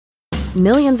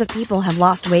Millions of people have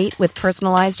lost weight with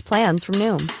personalized plans from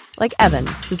Noom. Like Evan,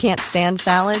 who can't stand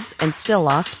salads and still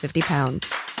lost 50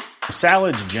 pounds.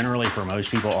 Salads generally for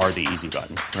most people are the easy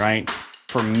button, right?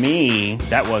 For me,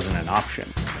 that wasn't an option.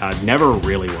 I never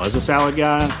really was a salad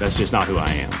guy. That's just not who I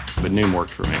am. But Noom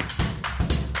worked for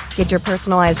me. Get your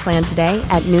personalized plan today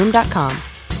at Noom.com.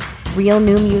 Real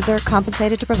Noom user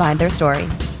compensated to provide their story.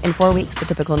 In 4 weeks, the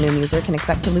typical Noom user can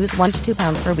expect to lose 1 to 2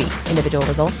 pounds per week. Individual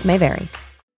results may vary.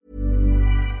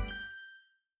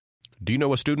 Do you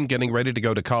know a student getting ready to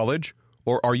go to college?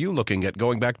 Or are you looking at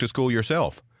going back to school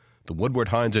yourself? The Woodward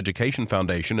Hines Education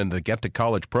Foundation and the Get to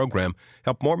College program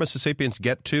help more Mississippians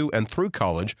get to and through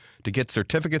college to get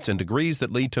certificates and degrees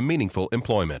that lead to meaningful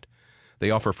employment.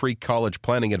 They offer free college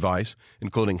planning advice,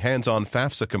 including hands-on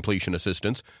FAFSA completion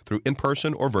assistance through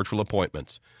in-person or virtual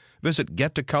appointments. Visit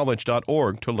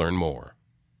gettocollege.org to learn more.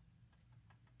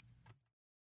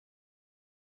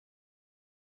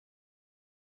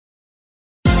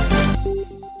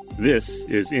 This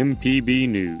is MPB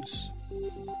News.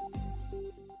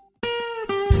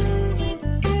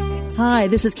 Hi,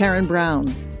 this is Karen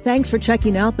Brown. Thanks for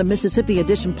checking out the Mississippi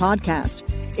Edition podcast.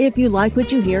 If you like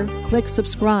what you hear, click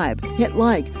subscribe, hit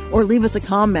like, or leave us a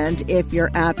comment if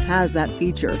your app has that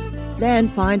feature. Then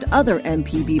find other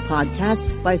MPB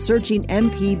podcasts by searching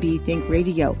MPB Think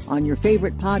Radio on your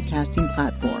favorite podcasting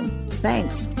platform.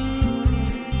 Thanks.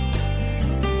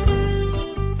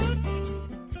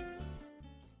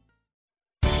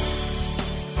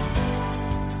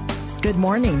 Good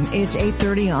morning. It's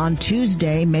 8:30 on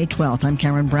Tuesday, May 12th. I'm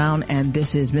Karen Brown, and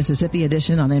this is Mississippi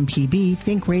Edition on MPB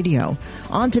Think Radio.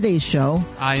 On today's show,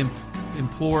 I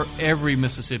implore every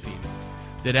Mississippian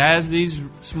that as these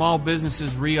small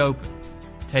businesses reopen,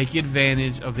 take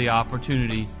advantage of the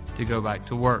opportunity to go back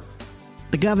to work.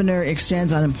 The governor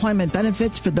extends unemployment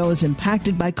benefits for those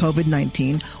impacted by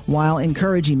COVID-19 while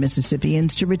encouraging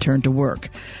Mississippians to return to work.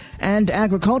 And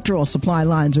agricultural supply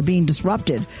lines are being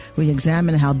disrupted. We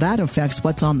examine how that affects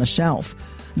what's on the shelf.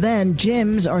 Then,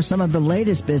 gyms are some of the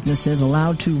latest businesses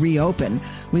allowed to reopen.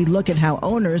 We look at how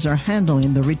owners are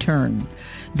handling the return.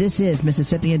 This is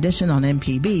Mississippi Edition on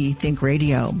MPB Think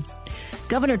Radio.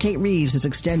 Governor Tate Reeves is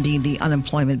extending the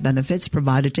unemployment benefits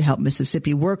provided to help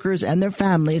Mississippi workers and their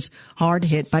families hard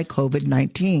hit by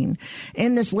COVID-19.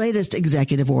 In this latest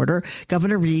executive order,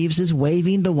 Governor Reeves is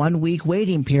waiving the 1-week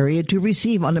waiting period to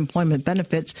receive unemployment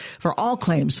benefits for all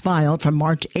claims filed from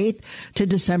March 8th to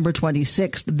December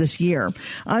 26th this year.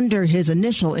 Under his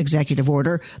initial executive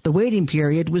order, the waiting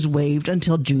period was waived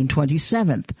until June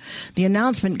 27th. The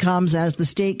announcement comes as the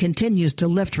state continues to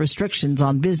lift restrictions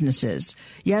on businesses.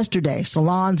 Yesterday,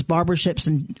 salons,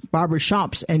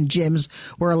 barbershops, and gyms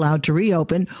were allowed to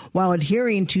reopen while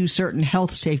adhering to certain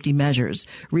health safety measures.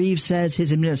 Reeves says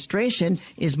his administration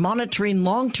is monitoring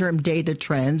long-term data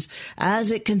trends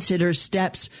as it considers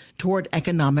steps toward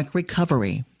economic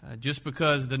recovery. Just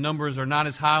because the numbers are not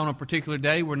as high on a particular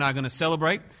day, we're not going to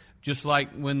celebrate. Just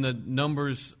like when the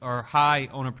numbers are high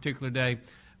on a particular day,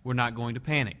 we're not going to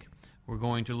panic. We're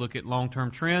going to look at long-term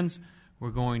trends. We're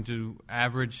going to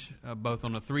average both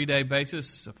on a 3-day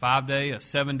basis, a 5-day, a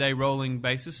 7-day rolling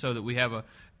basis so that we have a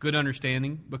good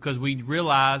understanding, because we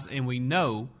realize and we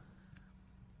know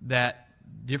that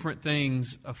different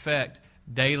things affect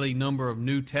daily number of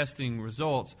new testing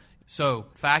results. So,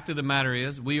 fact of the matter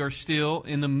is, we are still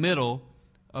in the middle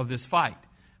of this fight.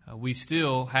 We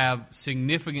still have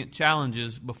significant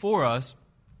challenges before us,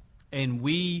 and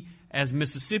we as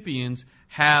Mississippians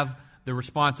have the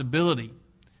responsibility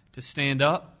to stand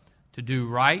up, to do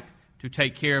right, to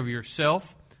take care of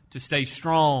yourself, to stay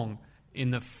strong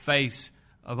in the face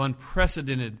of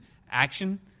unprecedented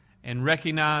action, and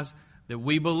recognize that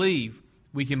we believe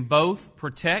we can both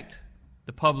protect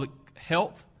the public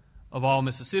health of all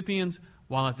Mississippians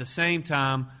while at the same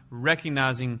time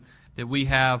recognizing that we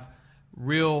have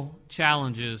real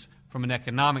challenges from an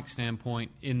economic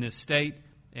standpoint in this state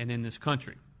and in this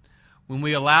country. When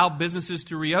we allow businesses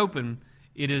to reopen,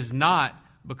 it is not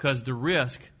because the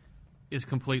risk is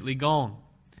completely gone.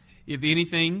 If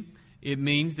anything, it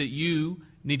means that you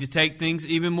need to take things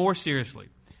even more seriously.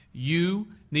 You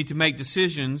need to make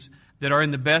decisions that are in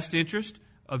the best interest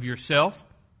of yourself,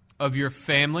 of your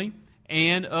family,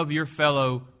 and of your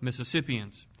fellow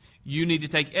Mississippians. You need to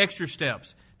take extra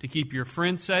steps to keep your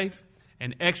friends safe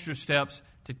and extra steps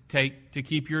to take to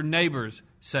keep your neighbors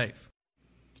safe.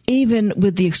 Even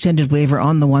with the extended waiver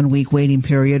on the 1-week waiting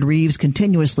period, Reeves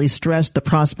continuously stressed the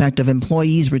prospect of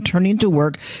employees returning to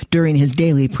work during his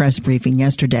daily press briefing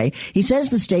yesterday. He says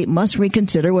the state must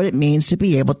reconsider what it means to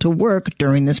be able to work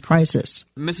during this crisis.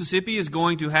 Mississippi is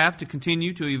going to have to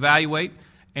continue to evaluate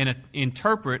and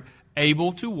interpret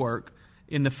able to work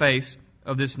in the face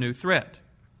of this new threat.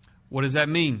 What does that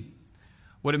mean?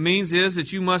 What it means is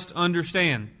that you must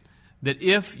understand that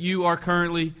if you are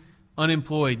currently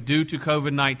unemployed due to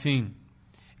COVID-19,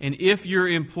 and if your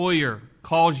employer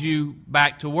calls you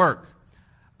back to work,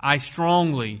 I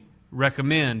strongly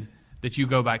recommend that you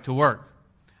go back to work.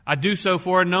 I do so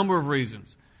for a number of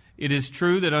reasons. It is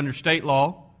true that under state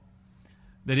law,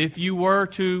 that if you were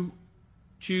to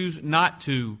choose not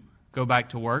to go back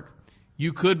to work,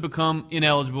 you could become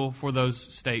ineligible for those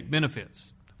state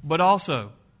benefits. But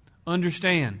also,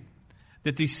 understand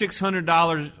that the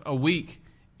 $600 a week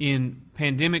in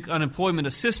pandemic unemployment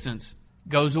assistance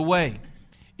goes away.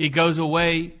 It goes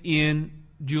away in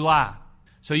July.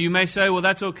 So you may say, well,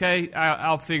 that's okay,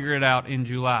 I'll figure it out in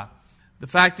July. The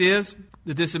fact is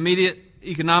that this immediate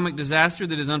economic disaster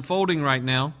that is unfolding right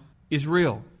now is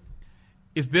real.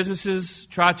 If businesses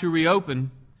try to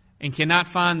reopen and cannot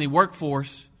find the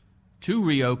workforce to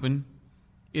reopen,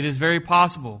 it is very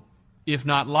possible, if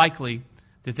not likely,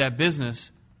 that that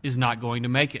business is not going to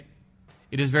make it.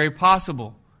 It is very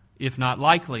possible, if not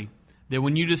likely, that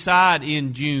when you decide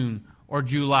in June or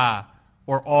July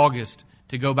or August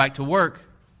to go back to work,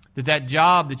 that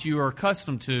job that you are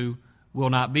accustomed to will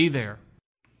not be there.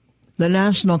 The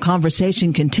national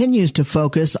conversation continues to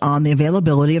focus on the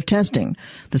availability of testing.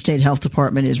 The state health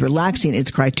department is relaxing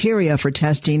its criteria for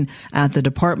testing at the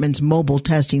department's mobile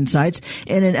testing sites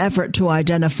in an effort to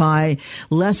identify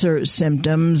lesser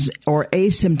symptoms or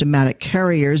asymptomatic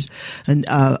carriers. And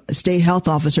State Health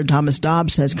Officer Thomas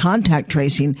Dobbs says contact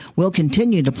tracing will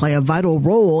continue to play a vital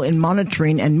role in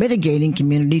monitoring and mitigating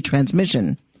community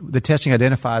transmission. The testing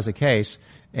identifies a case,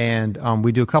 and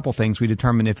we do a couple things. We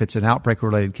determine if it's an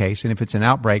outbreak-related case, and if it's an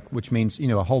outbreak, which means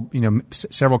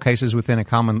several cases within a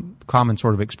common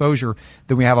sort of exposure,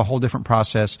 then we have a whole different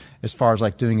process as far as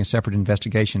like doing a separate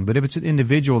investigation. But if it's an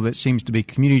individual that seems to be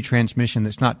community transmission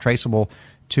that's not traceable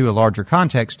to a larger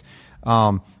context,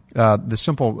 the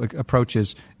simple approach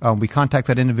is we contact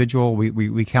that individual,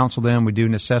 we counsel them, we do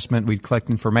an assessment, we collect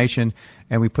information,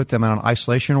 and we put them on an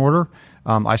isolation order.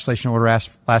 Isolation order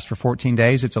lasts for 14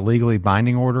 days. It's a legally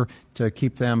binding order to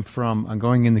keep them from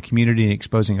going in the community and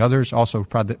exposing others, also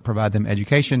provide them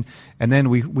education. And then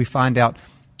we find out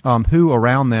who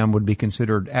around them would be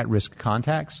considered at-risk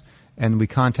contacts. And we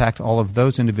contact all of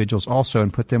those individuals also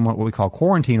and put them on what we call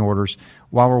quarantine orders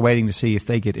while we're waiting to see if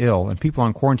they get ill. And people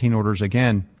on quarantine orders,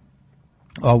 again,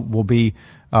 will be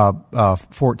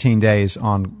 14 days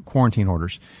on quarantine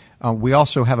orders. We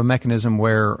also have a mechanism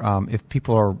where if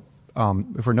people are,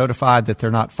 if we're notified that they're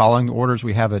not following the orders,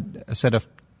 we have a set of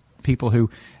people who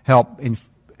help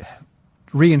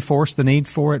reinforce the need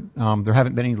for it. There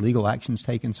haven't been any legal actions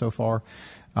taken so far.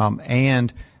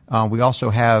 And we also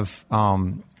have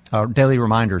daily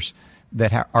reminders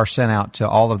that are sent out to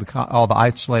all the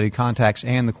isolated contacts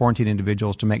and the quarantined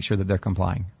individuals to make sure that they're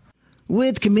complying.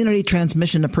 With community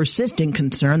transmission a persistent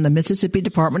concern, the Mississippi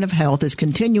Department of Health is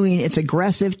continuing its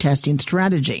aggressive testing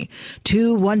strategy.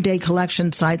 2 one-day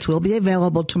collection sites will be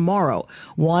available tomorrow,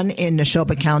 one in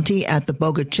Neshoba County at the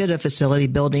Boca Chita Facility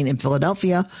building in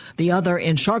Philadelphia, the other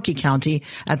in Sharkey County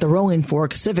at the Rolling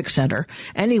Fork Civic Center.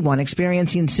 Anyone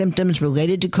experiencing symptoms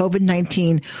related to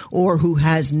COVID-19 or who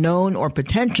has known or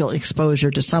potential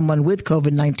exposure to someone with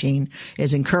COVID-19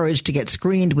 is encouraged to get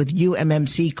screened with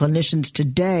UMMC clinicians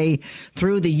today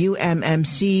through the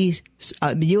UMMC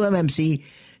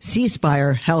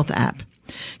C-Spire Health app.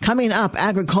 Coming up,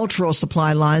 agricultural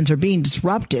supply lines are being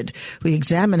disrupted. We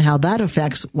examine how that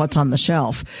affects what's on the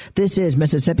shelf. This is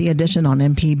Mississippi Edition on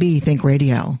MPB Think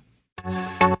Radio.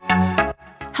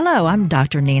 Hello, I'm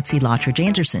Dr. Nancy Lottridge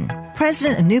Anderson,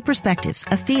 president of New Perspectives,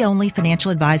 a fee-only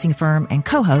financial advising firm and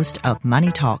co-host of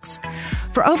Money Talks.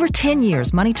 For over 10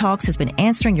 years, Money Talks has been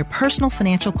answering your personal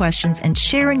financial questions and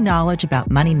sharing knowledge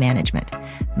about money management.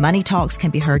 Money Talks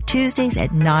can be heard Tuesdays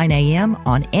at 9 a.m.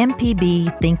 on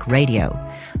MPB Think Radio.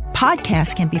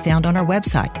 Podcasts can be found on our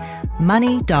website,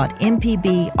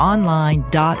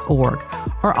 money.mpbonline.org,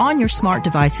 or on your smart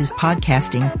device's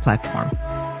podcasting platform.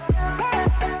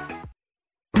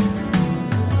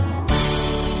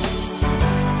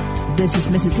 This is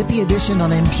Mississippi Edition on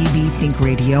MPB Think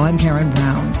Radio. I'm Karen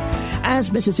Brown.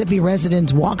 As Mississippi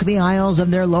residents walk the aisles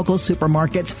of their local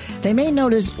supermarkets, they may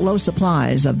notice low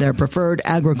supplies of their preferred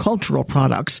agricultural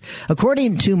products.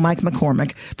 According to Mike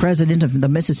McCormick, president of the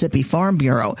Mississippi Farm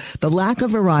Bureau, the lack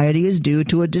of variety is due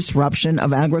to a disruption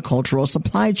of agricultural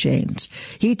supply chains.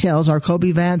 He tells our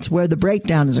Kobe Vance where the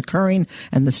breakdown is occurring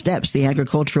and the steps the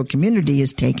agricultural community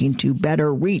is taking to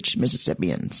better reach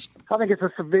Mississippians. I think it's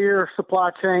a severe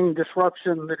supply chain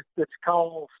disruption that's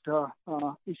caused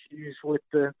issues with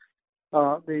the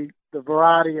the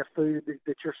variety of food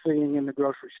that you're seeing in the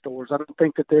grocery stores. I don't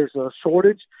think that there's a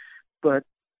shortage, but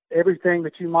everything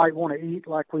that you might want to eat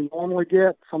like we normally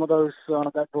get, some of those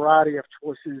that variety of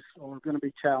choices are going to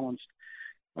be challenged.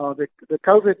 The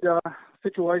COVID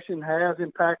situation has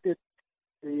impacted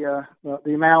the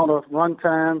amount of run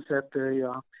times that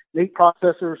the meat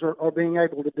processors are being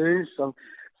able to do. So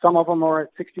some of them are at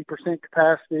 60%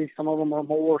 capacity, some of them are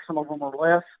more, some of them are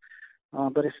less.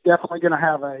 But it's definitely going to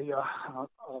have a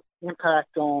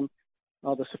impact on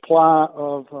the supply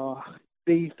of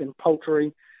beef and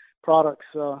poultry products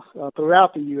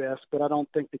throughout the U.S., but I don't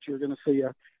think that you're going to see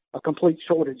a complete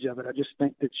shortage of it. I just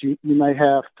think that you may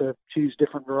have to choose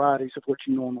different varieties of what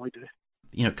you normally do.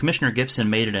 You know, Commissioner Gibson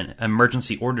made it an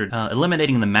emergency order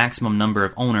eliminating the maximum number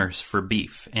of owners for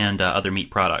beef and other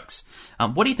meat products.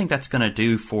 What do you think that's going to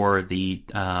do for the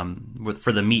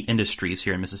meat industries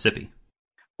here in Mississippi?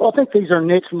 Well, I think these are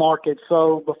niche markets.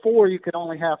 So before you could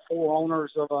only have 4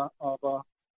 owners of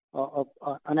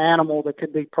an animal that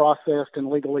could be processed and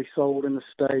legally sold in the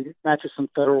state. It matches some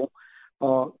federal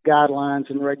guidelines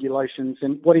and regulations.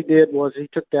 And what he did was he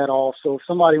took that off. So if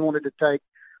somebody wanted to take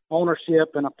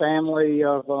ownership and a family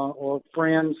of or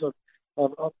friends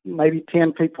of maybe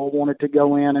 10 people wanted to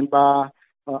go in and buy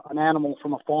an animal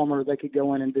from a farmer, they could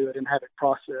go in and do it and have it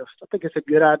processed. I think it's a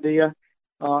good idea.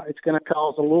 It's going to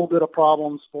cause a little bit of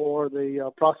problems for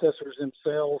the processors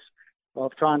themselves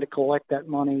of trying to collect that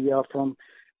money from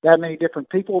that many different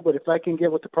people. But if they can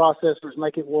get with the processors,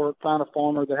 make it work, find a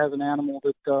farmer that has an animal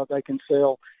that they can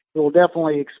sell, it will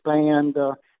definitely expand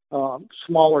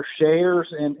smaller shares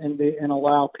and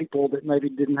allow people that maybe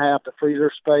didn't have the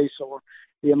freezer space or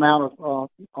the amount of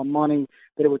money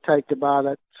that it would take to buy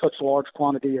that such large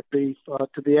quantity of beef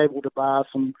to be able to buy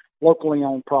some locally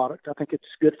owned product. I think it's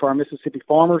good for our Mississippi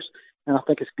farmers, and I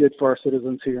think it's good for our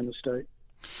citizens here in the state.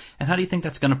 And how do you think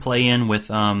that's going to play in with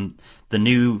the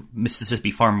new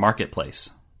Mississippi Farm Marketplace?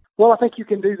 Well, I think you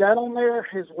can do that on there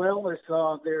as well as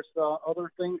there's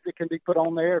other things that can be put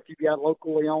on there. If you've got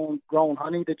locally owned grown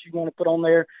honey that you want to put on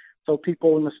there, so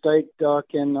people in the state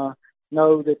can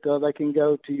know that they can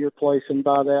go to your place and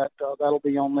buy that. That'll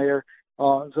be on there.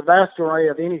 There's a vast array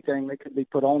of anything that could be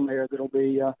put on there that'll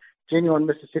be genuine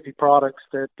Mississippi products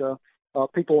that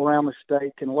people around the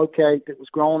state can locate that was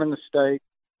grown in the state,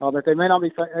 that they may not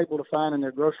be able to find in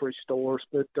their grocery stores,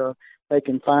 but they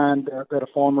can find that a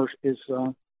farmer is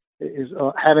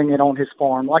having it on his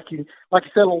farm. Like you said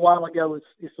a little while ago,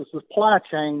 it's a supply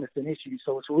chain that's an issue.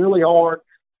 So it's really hard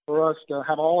for us to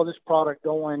have all of this product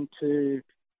going to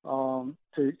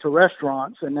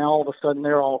restaurants, and now all of a sudden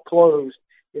they're all closed.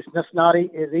 It's just not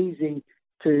as easy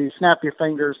to snap your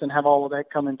fingers and have all of that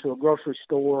come into a grocery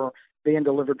store being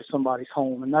delivered to somebody's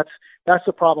home. And that's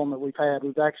the problem that we've had.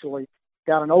 We've actually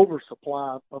got an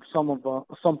oversupply of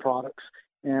some products,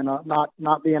 and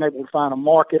not being able to find a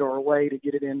market or a way to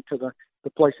get it into the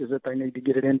places that they need to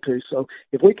get it into. So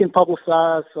if we can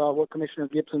publicize what Commissioner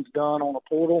Gibson's done on a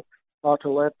portal to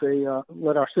let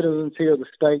our citizens here of the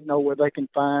state know where they can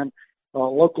find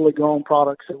locally grown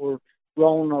products that were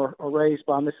grown or raised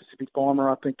by a Mississippi farmer,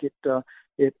 I think it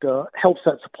helps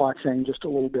that supply chain just a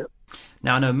little bit.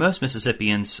 Now, I know most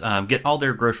Mississippians get all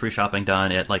their grocery shopping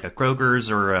done at like a Kroger's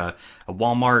or a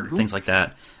Walmart, mm-hmm. things like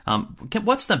that.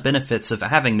 What's the benefits of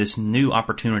having this new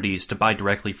opportunities to buy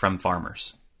directly from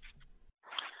farmers?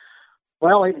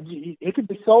 Well, it could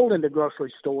be sold in the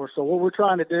grocery store. So what we're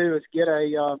trying to do is get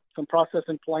some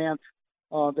processing plants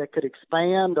that could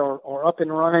expand or up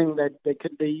and running that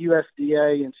could be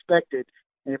USDA inspected.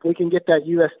 And if we can get that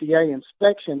USDA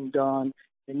inspection done,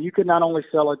 then you could not only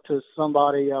sell it to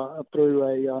somebody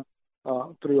through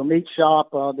a meat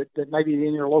shop that may be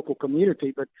in your local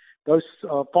community, but those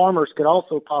farmers could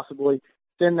also possibly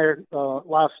send their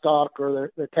livestock or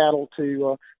their cattle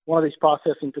to one of these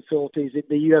processing facilities. It'd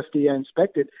be USDA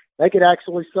inspected. They could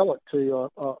actually sell it to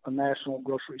a national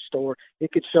grocery store.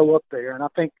 It could show up there. And I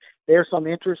think there's some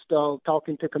interest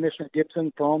talking to Commissioner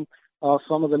Gibson from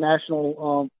some of the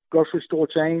national grocery store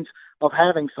chains of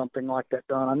having something like that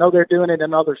done. I know they're doing it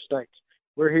in other states.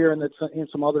 We're hearing that in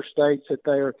some other states that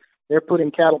they're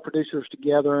putting cattle producers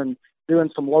together and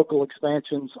doing some local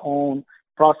expansions on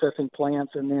processing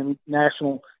plants, and then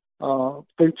national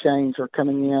food chains are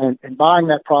coming in and buying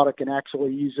that product and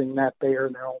actually using that there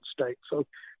in their own state. So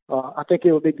I think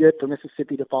it would be good for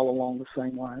Mississippi to follow along the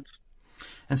same lines.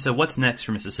 And so what's next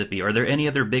for Mississippi? Are there any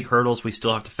other big hurdles we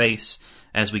still have to face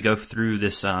as we go through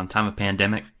this time of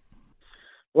pandemic?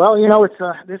 Well,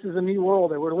 this is a new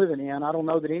world that we're living in. I don't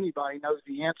know that anybody knows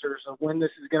the answers of when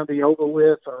this is going to be over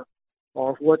with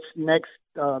or what's next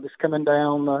that's coming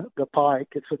down the pike.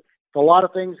 It's a lot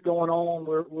of things going on.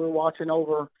 We're watching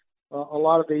over a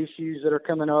lot of the issues that are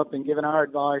coming up and giving our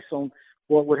advice on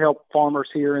what would help farmers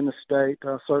here in the state.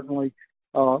 Certainly,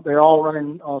 they're all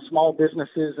running small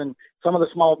businesses, and some of the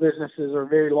small businesses are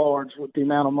very large with the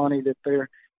amount of money that they're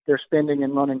spending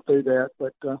and running through that.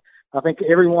 But I think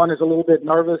everyone is a little bit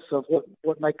nervous of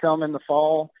what may come in the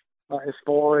fall as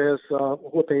far as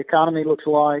what the economy looks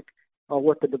like,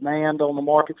 what the demand on the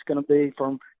market's going to be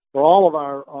for all of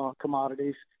our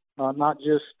commodities, not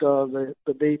just the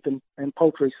beef and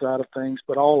poultry side of things,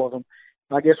 but all of them.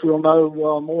 I guess we'll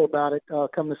know more about it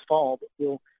come this fall. But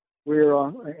we're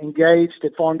engaged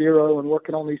at Farm Bureau and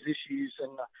working on these issues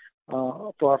and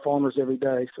for our farmers every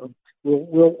day. So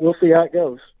we'll see how it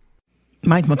goes.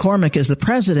 Mike McCormick is the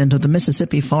president of the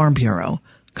Mississippi Farm Bureau.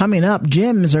 Coming up,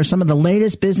 gyms are some of the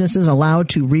latest businesses allowed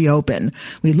to reopen.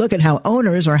 We look at how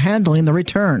owners are handling the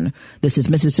return. This is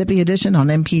Mississippi Edition on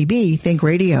MPB Think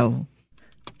Radio.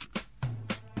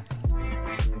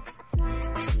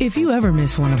 If you ever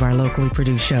miss one of our locally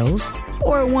produced shows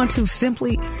or want to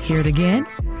simply hear it again,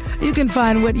 you can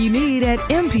find what you need at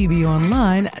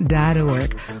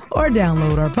mpbonline.org or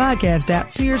download our podcast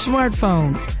app to your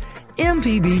smartphone.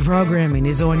 MPB programming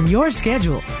is on your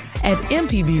schedule at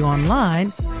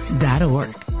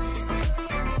mpbonline.org.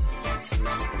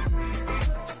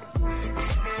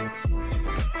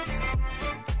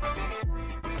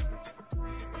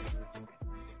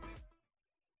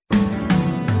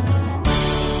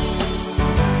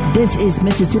 This is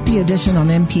Mississippi Edition on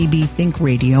MPB Think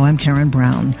Radio. I'm Karen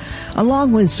Brown.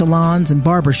 Along with salons and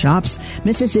barbershops,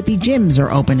 Mississippi gyms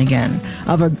are open again.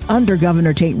 Under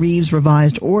Governor Tate Reeves'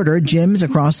 revised order, gyms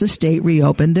across the state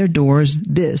reopened their doors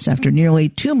after nearly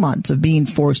 2 months of being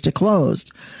forced to close.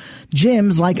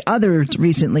 Gyms, like other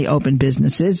recently opened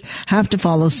businesses, have to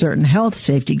follow certain health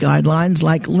safety guidelines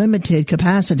like limited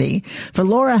capacity. For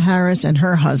Laura Harris and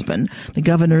her husband, the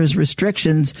governor's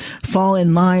restrictions fall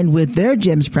in line with their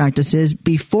gym's practices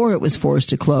before it was forced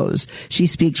to close. She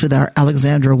speaks with our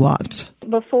Alexandra Watts.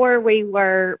 Before we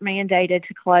were mandated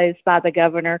to close by the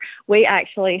governor, we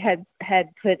actually had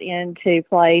put into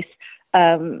place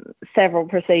several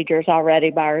procedures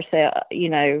already by ourselves,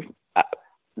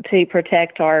 to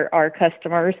protect our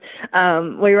customers.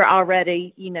 We were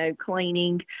already,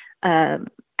 cleaning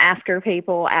after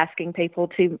people, asking people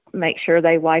to make sure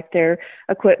they wipe their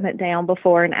equipment down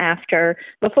before and after.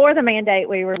 Before the mandate,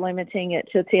 we were limiting it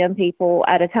to 10 people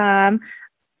at a time.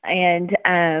 And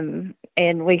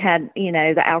we had,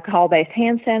 the alcohol-based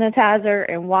hand sanitizer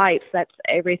and wipes. That's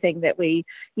everything that we,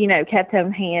 kept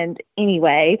on hand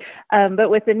anyway. But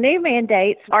with the new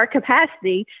mandates, our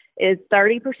capacity is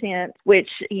 30%, which,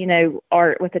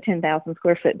 are with a 10,000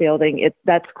 square foot building.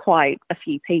 That's quite a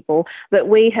few people. But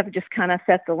we have just kind of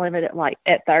set the limit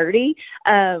at 30.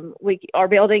 Our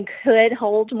building could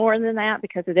hold more than that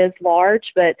because it is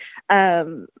large, but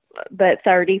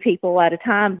 30 people at a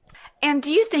time. And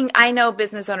do you think, I know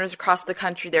business owners across the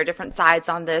country, there are different sides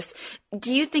on this.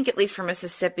 Do you think, at least for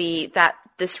Mississippi, that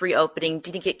this reopening, do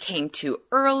you think it came too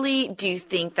early? Do you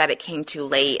think that it came too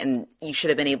late and you should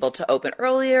have been able to open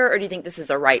earlier? Or do you think this is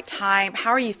the right time?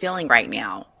 How are you feeling right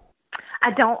now?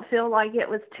 I don't feel like it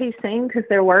was too soon because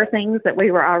there were things that we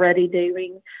were already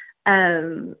doing,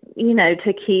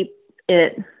 to keep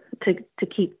it, to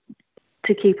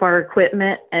keep our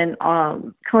equipment and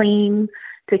clean,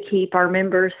 to keep our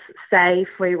members safe.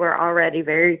 We were already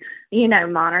very,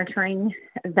 monitoring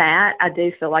that. I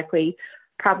do feel like we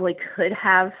probably could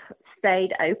have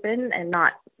stayed open and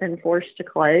not been forced to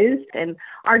close. And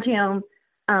our gym,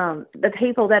 the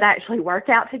people that actually work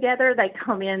out together, they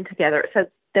come in together. So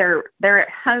they're at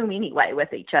home anyway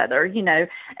with each other,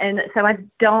 and so I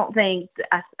don't think,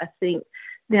 I think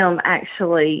them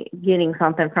actually getting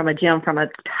something from a gym from a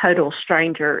total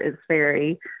stranger is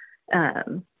very,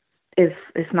 is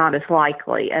not as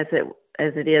likely as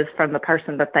it is from the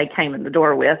person that they came in the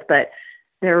door with, but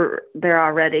they're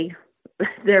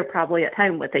probably at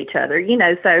home with each other,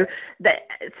 so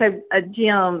a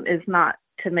gym is not,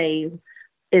 to me,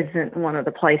 isn't one of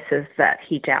the places that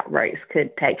heat outbreaks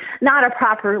could take, not a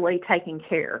properly taken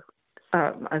care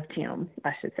of gym,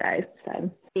 I should say. So.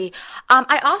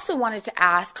 I also wanted to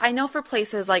ask, I know for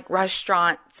places like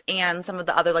restaurants and some of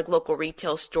the other local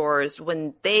retail stores,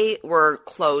 when they were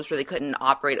closed or they couldn't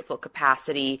operate at full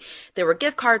capacity, there were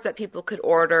gift cards that people could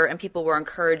order and people were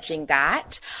encouraging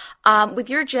that. With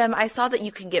your gym, I saw that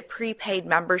you can get prepaid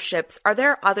memberships. Are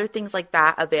there other things like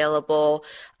that available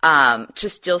to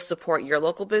still support your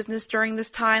local business during this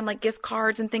time, like gift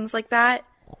cards and things like that?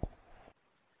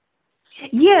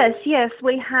 Yes,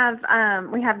 we have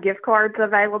gift cards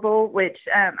available, which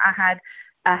I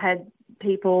had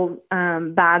people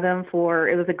buy them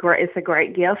it's a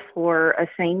great gift for a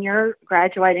senior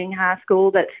graduating high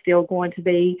school that's still going to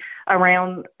be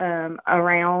around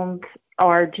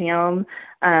our gym,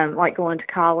 like going to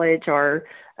college or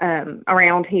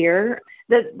around here.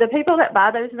 The people that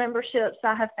buy those memberships,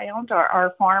 I have found,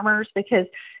 are farmers because,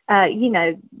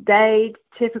 they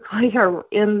typically are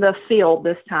in the field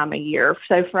this time of year.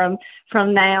 So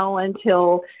from now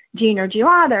until June or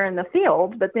July, they're in the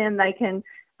field, but then they can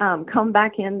come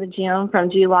back in the gym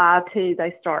from July to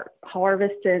they start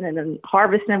harvesting, and then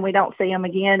harvesting, we don't see them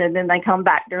again, and then they come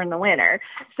back during the winter.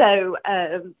 So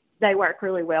they work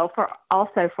really well for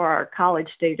our college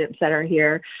students that are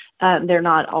here. They're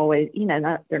not always,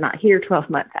 they're not here 12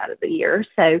 months out of the year.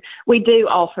 So we do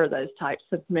offer those types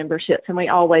of memberships, and we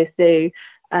always do,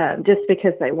 just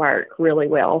because they work really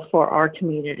well for our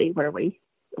community where we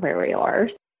are.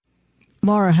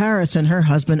 Laura Harris and her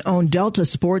husband own Delta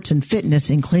Sports and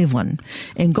Fitness in Cleveland.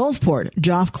 In Gulfport,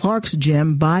 Geoff Clark's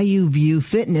gym, Bayou View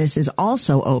Fitness, is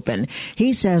also open.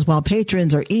 He says while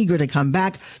patrons are eager to come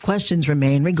back, questions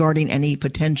remain regarding any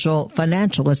potential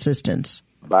financial assistance.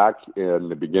 Back in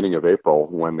the beginning of April,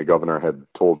 when the governor had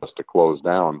told us to close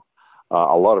down,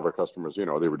 a lot of our customers, they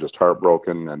were just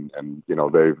heartbroken and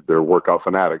they're workout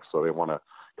fanatics, so they want to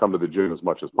come to the gym as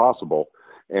much as possible.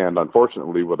 And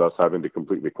unfortunately, with us having to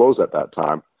completely close at that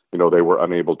time, they were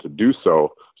unable to do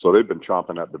so. So they've been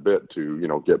chomping at the bit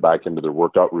to, get back into their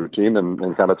workout routine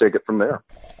and kind of take it from there.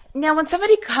 Now, when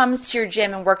somebody comes to your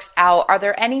gym and works out, are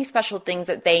there any special things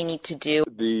that they need to do?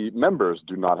 The members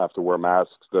do not have to wear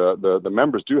masks. The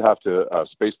members do have to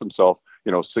space themselves,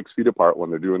 6 feet apart when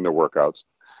they're doing their workouts.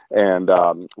 And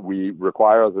we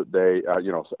require that they,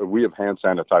 we have hand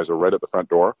sanitizer right at the front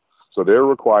door. So they're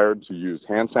required to use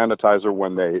hand sanitizer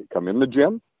when they come in the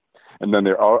gym, and then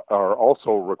they are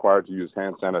also required to use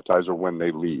hand sanitizer when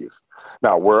they leave.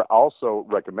 Now, we're also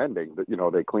recommending that,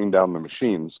 they clean down the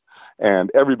machines,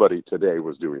 and everybody today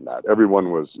was doing that.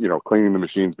 Everyone was, cleaning the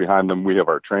machines behind them. We have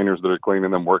our trainers that are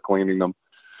cleaning them. We're cleaning them.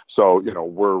 So,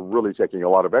 we're really taking a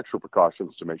lot of extra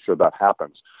precautions to make sure that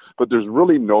happens. But there's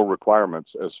really no requirements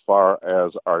as far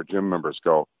as our gym members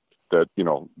go that,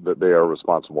 that they are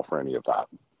responsible for any of that.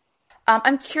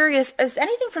 I'm curious, is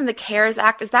anything from the CARES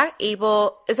Act,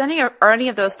 are any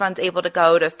of those funds able to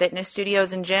go to fitness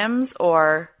studios and gyms,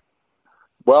 or?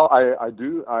 Well, I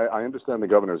understand the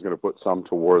governor is going to put some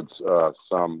towards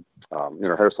some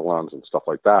hair salons and stuff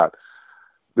like that.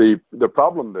 The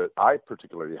problem that I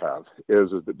particularly have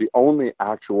is that the only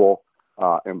actual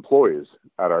employees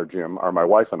at our gym are my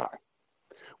wife and I.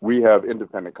 We have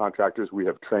independent contractors, we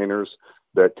have trainers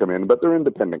that come in, but they're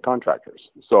independent contractors.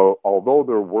 So although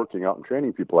they're working out and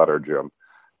training people at our gym,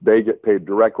 they get paid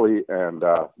directly, and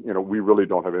we really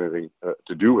don't have anything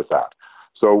to do with that.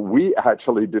 So we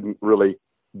actually didn't really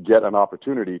get an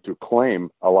opportunity to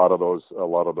claim a lot of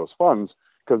those funds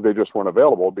because they just weren't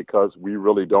available, because we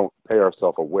really don't pay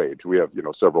ourselves a wage. We have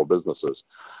several businesses,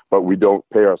 but we don't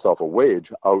pay ourselves a wage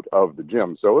out of the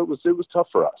gym. So it was tough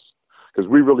for us because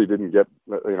we really didn't get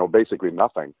basically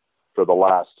nothing for the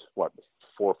last 4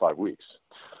 or 5 weeks.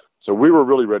 So we were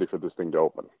really ready for this thing to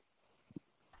open.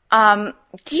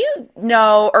 Do you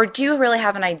know, or do you really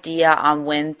have an idea on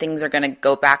when things are going to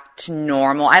go back to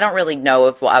normal? I don't really know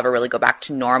if we'll ever really go back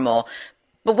to normal,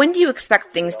 but when do you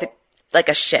expect things to, like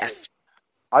a shift?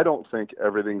 I don't think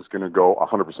everything's going to go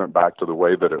 100% back to the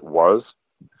way that it was.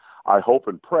 I hope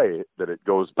and pray that it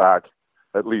goes back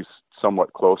at least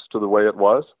somewhat close to the way it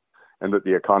was, and that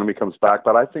the economy comes back.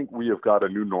 But I think we have got a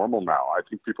new normal now. I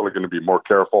think people are going to be more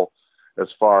careful as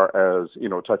far as,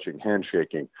 touching,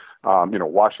 handshaking,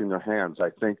 washing their hands. I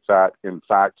think that, in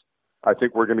fact,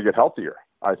 we're going to get healthier.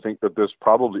 I think that this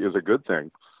probably is a good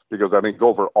thing, because I think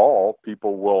overall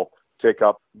people will take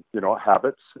up,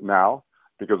 habits now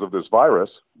because of this virus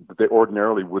that they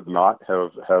ordinarily would not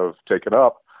have taken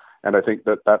up. And I think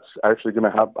that that's actually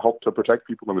going to help to protect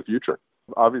people in the future.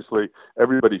 Obviously,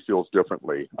 everybody feels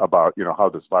differently about, how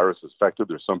this virus is affected.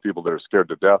 There's some people that are scared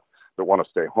to death that want to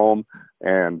stay home,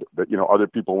 and that, other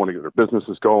people want to get their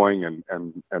businesses going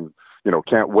and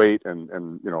can't wait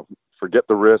and forget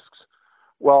the risks.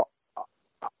 Well,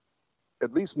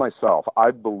 at least myself, I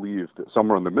believe that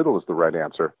somewhere in the middle is the right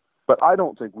answer, but I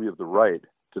don't think we have the right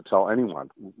to tell anyone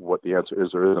what the answer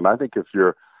is or isn't. I think if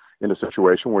you're in a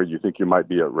situation where you think you might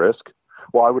be at risk,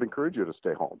 well, I would encourage you to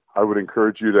stay home. I would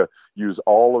encourage you to use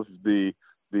all of the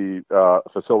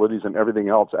facilities and everything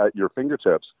else at your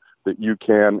fingertips that you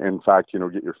can, in fact,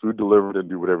 get your food delivered and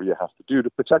do whatever you have to do to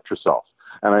protect yourself.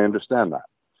 And I understand that.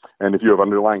 And if you have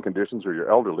underlying conditions or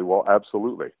you're elderly, well,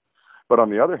 absolutely. But on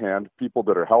the other hand, people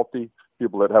that are healthy,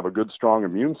 people that have a good, strong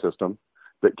immune system,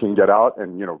 that can get out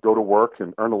and, go to work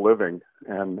and earn a living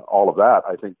and all of that,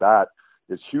 I think that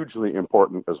is hugely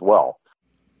important as well.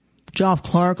 Geoff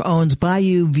Clark owns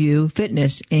Bayou View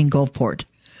Fitness in Gulfport.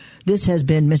 This has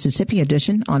been Mississippi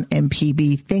Edition on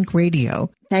MPB Think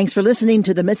Radio. Thanks for listening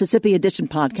to the Mississippi Edition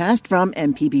podcast from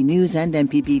MPB News and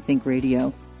MPB Think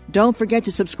Radio. Don't forget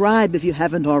to subscribe if you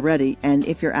haven't already, and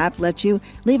if your app lets you,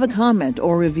 leave a comment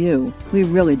or review. We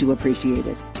really do appreciate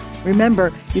it.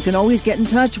 Remember, you can always get in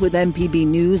touch with MPB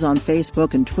News on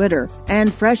Facebook and Twitter,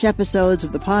 and fresh episodes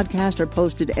of the podcast are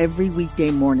posted every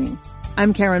weekday morning.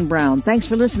 I'm Karen Brown. Thanks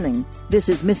for listening. This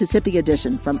is Mississippi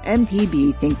Edition from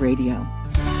MPB Think Radio.